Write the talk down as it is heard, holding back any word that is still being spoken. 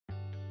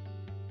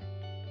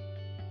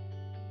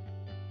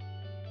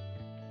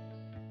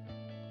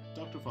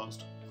Dr.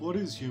 Faust, what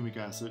is humic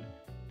acid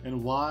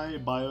and why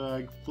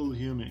BioAg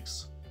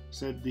Ful-Humix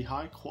set the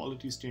high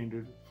quality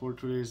standard for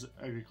today's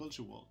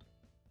agriculture world?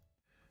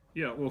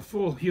 Yeah, well,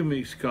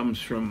 Ful-Humix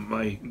comes from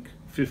my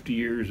 50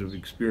 years of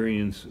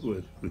experience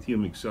with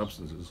humic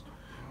substances.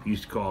 We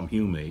used to call them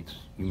humates,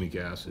 humic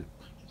acid.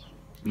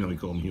 Now we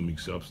call them humic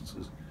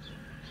substances.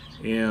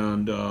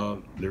 And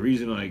the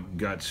reason I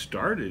got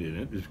started in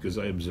it is because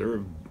I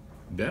observed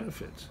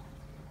benefits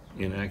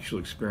in actual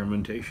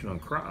experimentation on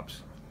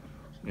crops.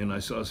 And I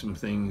saw some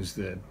things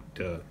that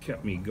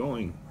kept me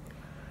going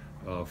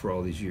for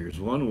all these years.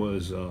 One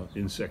was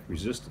insect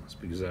resistance,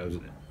 because I was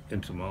an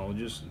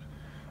entomologist,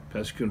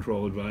 pest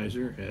control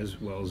advisor,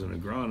 as well as an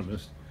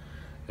agronomist,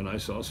 and I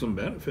saw some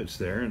benefits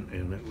there,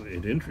 and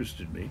it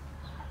interested me,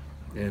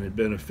 and it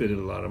benefited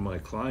a lot of my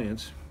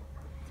clients.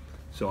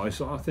 So I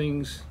saw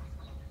things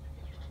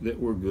that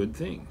were good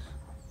things,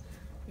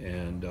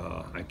 and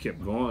I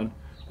kept going,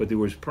 but there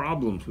was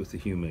problems with the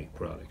humate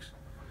products.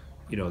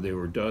 You know, they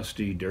were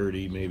dusty,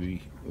 dirty,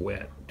 maybe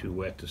wet, too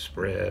wet to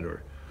spread,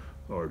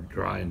 or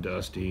dry and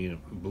dusty,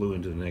 and blew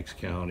into the next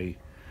county.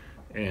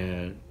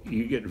 And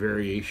you get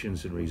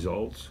variations in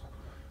results,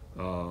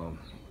 and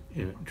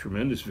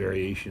tremendous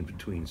variation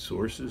between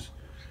sources.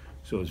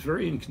 So it's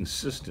very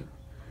inconsistent.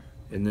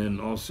 And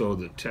then also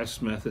the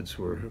test methods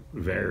were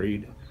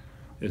varied,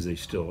 as they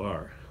still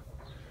are.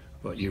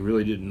 But you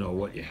really didn't know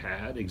what you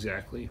had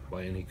exactly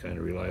by any kind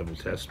of reliable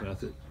test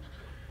method.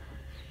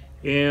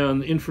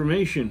 And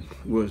information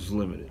was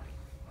limited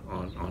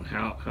on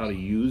how to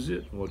use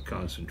it, what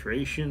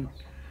concentration,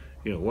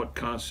 you know, what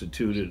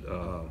constituted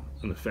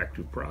an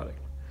effective product.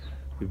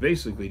 We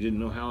basically didn't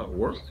know how it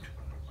worked.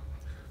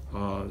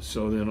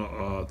 So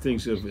then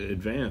things have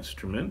advanced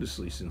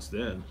tremendously since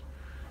then.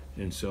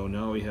 And so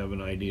now we have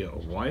an idea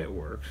of why it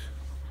works,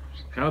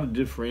 how to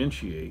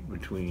differentiate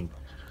between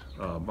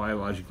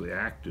biologically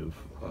active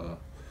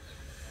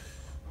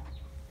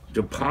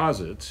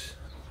deposits,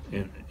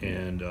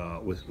 and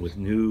with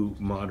new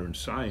modern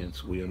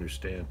science, we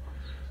understand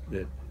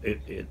that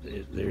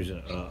there's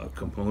a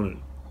component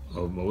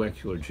of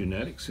molecular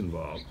genetics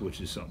involved,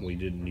 which is something we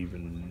didn't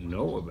even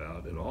know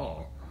about at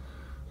all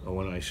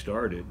when I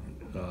started.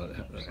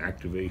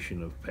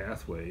 Activation of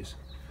pathways,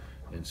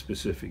 and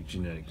specific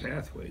genetic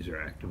pathways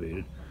are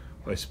activated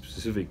by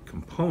specific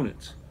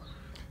components.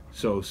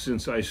 So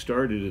since I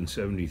started in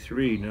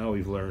 '73, now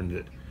we've learned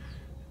that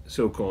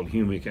so-called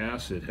humic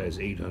acid has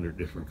 800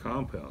 different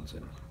compounds in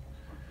it.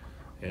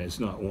 And it's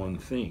not one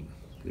thing.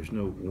 There's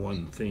no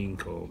one thing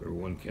called, or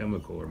one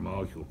chemical or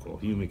molecule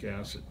called humic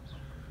acid.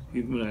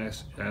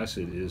 Humic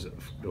acid is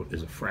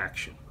a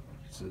fraction.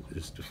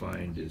 It's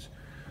defined as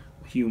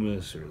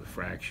humus, or the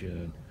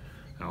fraction,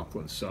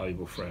 alkaline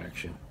soluble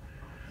fraction.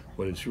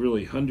 But it's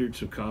really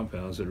hundreds of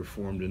compounds that are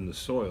formed in the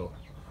soil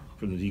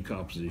from the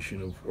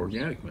decomposition of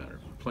organic matter,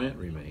 plant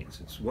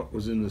remains. It's what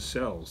was in the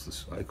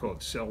cells. I call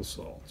it cell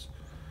salts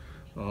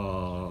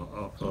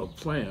of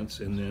plants,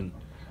 and then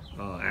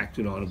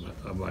acted on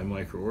by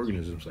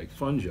microorganisms like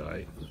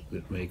fungi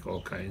that make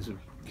all kinds of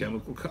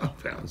chemical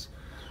compounds.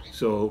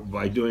 So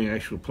by doing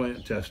actual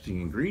plant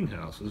testing in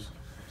greenhouses,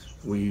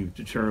 we've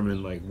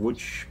determined like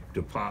which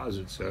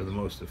deposits are the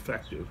most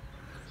effective,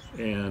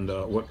 and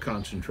what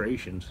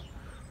concentrations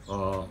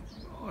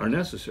are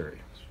necessary.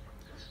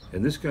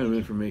 And this kind of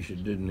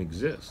information didn't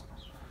exist.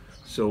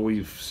 So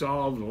we've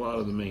solved a lot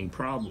of the main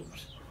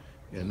problems,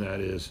 and that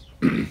is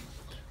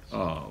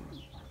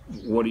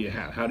what do you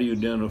have? How do you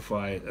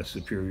identify a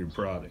superior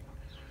product?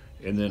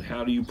 And then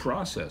how do you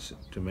process it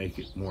to make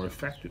it more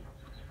effective?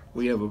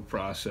 We have a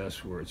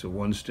process where it's a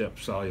one-step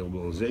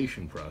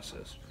solubilization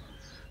process.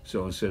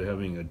 So instead of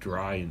having a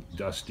dry and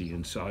dusty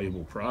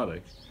insoluble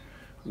product,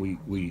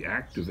 we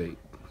activate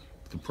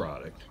the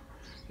product,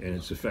 and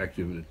it's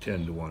effective at a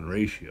 10-to-1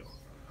 ratio.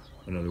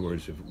 In other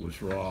words, if it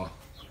was raw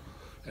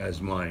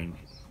as mine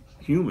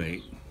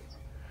humate,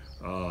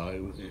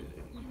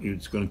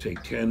 it's going to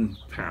take 10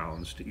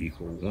 pounds to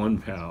equal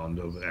 1 pound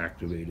of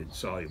activated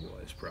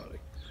solubilized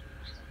product.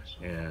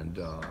 And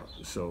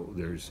so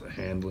there's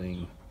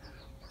handling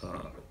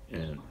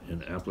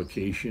and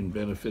application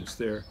benefits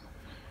there.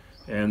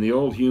 And the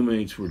old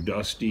humates were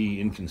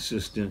dusty,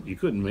 inconsistent. You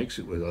couldn't mix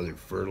it with other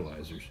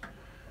fertilizers.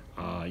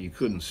 You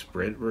couldn't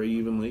spread it very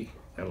evenly.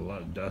 Had a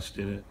lot of dust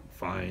in it,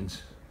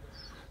 fines.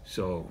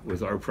 So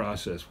with our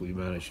process, we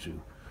managed to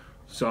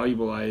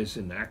solubilize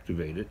and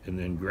activate it, and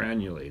then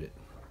granulate it.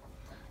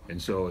 And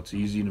so it's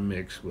easy to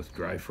mix with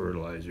dry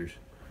fertilizers.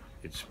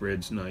 It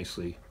spreads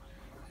nicely.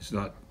 It's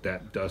not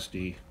that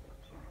dusty,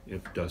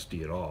 if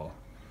dusty at all.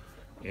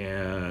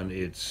 And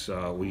it's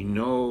we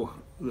know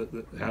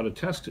how to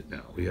test it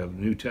now. We have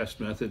new test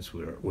methods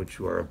which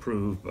are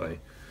approved by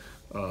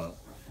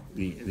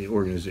the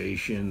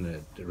organization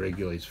that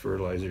regulates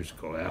fertilizers,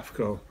 called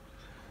AFCO.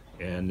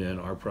 And then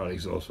our product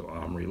is also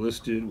OMRI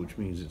listed, which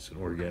means it's an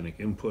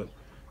organic input.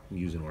 We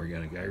use in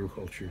organic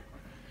agriculture.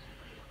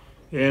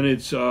 And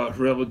it's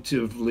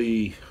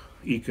relatively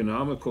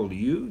economical to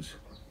use,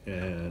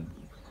 and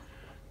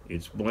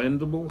it's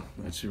blendable.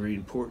 That's very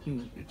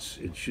important.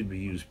 It should be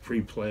used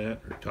pre-plant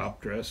or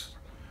top dress.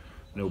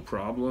 no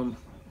problem.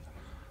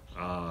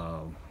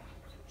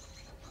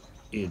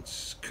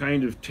 It's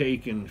kind of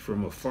taken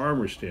from a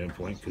farmer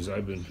standpoint, because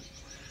I've been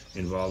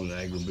involved in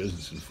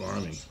agribusiness and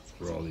farming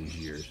for all these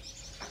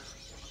years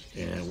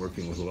and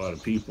working with a lot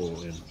of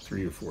people in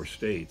 3 or 4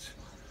 states.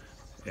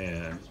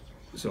 And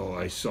so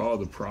I saw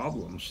the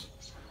problems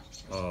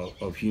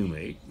of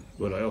humate,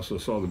 but I also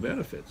saw the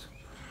benefits.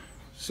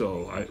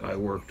 So I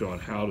worked on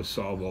how to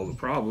solve all the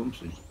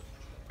problems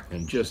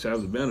and just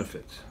have the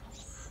benefits.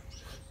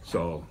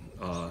 So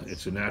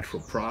it's a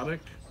natural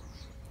product.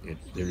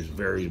 There's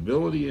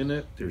variability in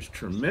it. There's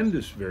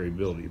tremendous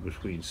variability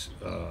between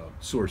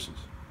sources,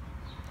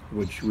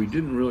 which we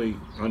didn't really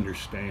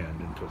understand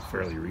until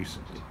fairly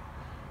recently.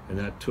 And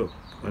that took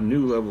a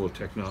new level of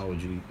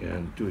technology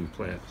and doing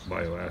plant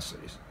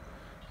bioassays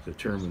to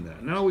determine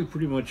that. Now we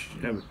pretty much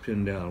have it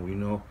pinned down. We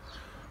know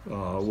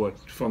what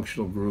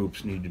functional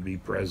groups need to be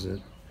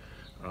present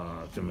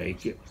to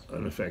make it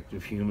an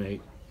effective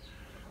humate.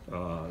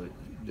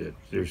 That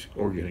there's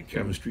organic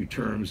chemistry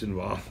terms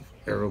involved,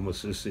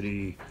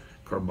 aromacicity,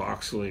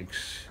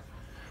 carboxylics.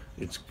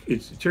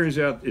 It turns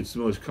out it's the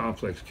most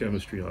complex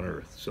chemistry on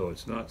Earth, so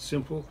it's not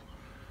simple.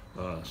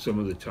 Some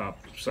of the top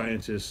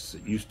scientists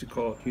that used to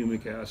call it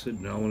humic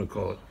acid now want to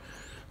call it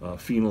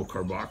phenyl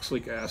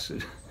carboxylic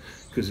acid,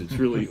 because it's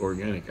really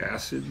organic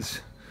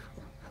acids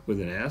with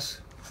an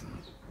S,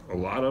 a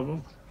lot of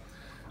them,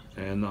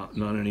 and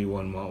not any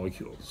one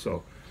molecule.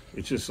 So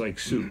it's just like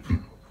soup.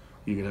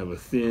 You can have a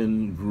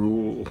thin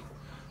gruel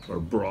or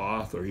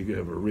broth, or you can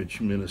have a rich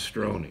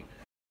minestrone.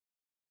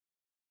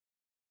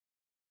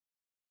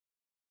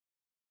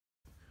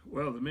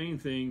 Well, the main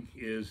thing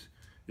is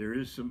there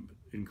is some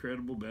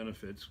incredible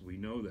benefits, we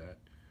know that,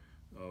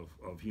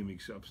 of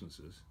humic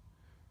substances.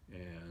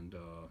 And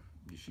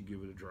you should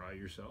give it a try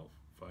yourself,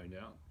 find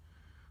out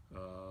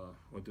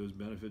what those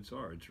benefits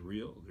are. It's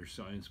real, there's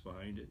science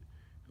behind it.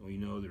 And we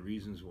know the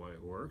reasons why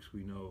it works,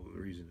 we know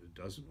the reason it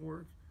doesn't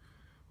work.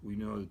 We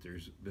know that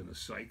there's been a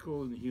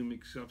cycle in the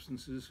humic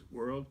substances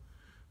world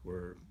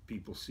where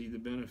people see the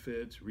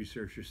benefits,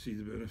 researchers see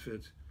the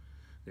benefits.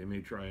 They may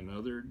try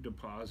another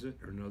deposit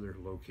or another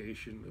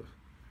location of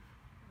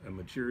a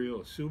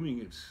material, assuming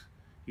it's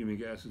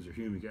humic acids or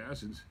humic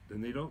acids, then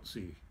they don't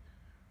see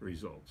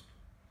results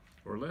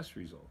or less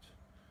results.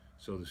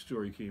 So the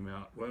story came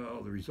out,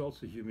 well, the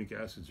results of humic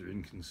acids are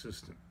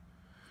inconsistent.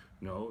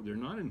 No, they're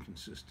not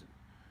inconsistent.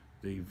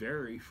 They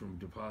vary from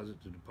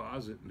deposit to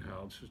deposit and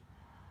how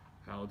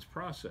it's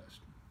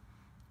processed.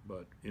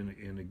 But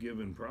in a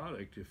given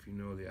product, if you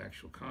know the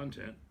actual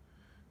content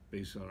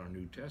based on our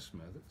new test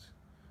methods,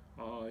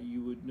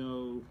 you would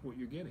know what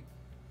you're getting.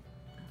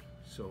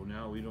 So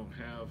now we don't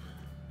have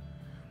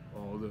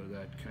all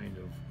that kind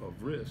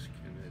of risk,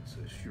 and it's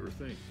a sure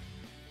thing.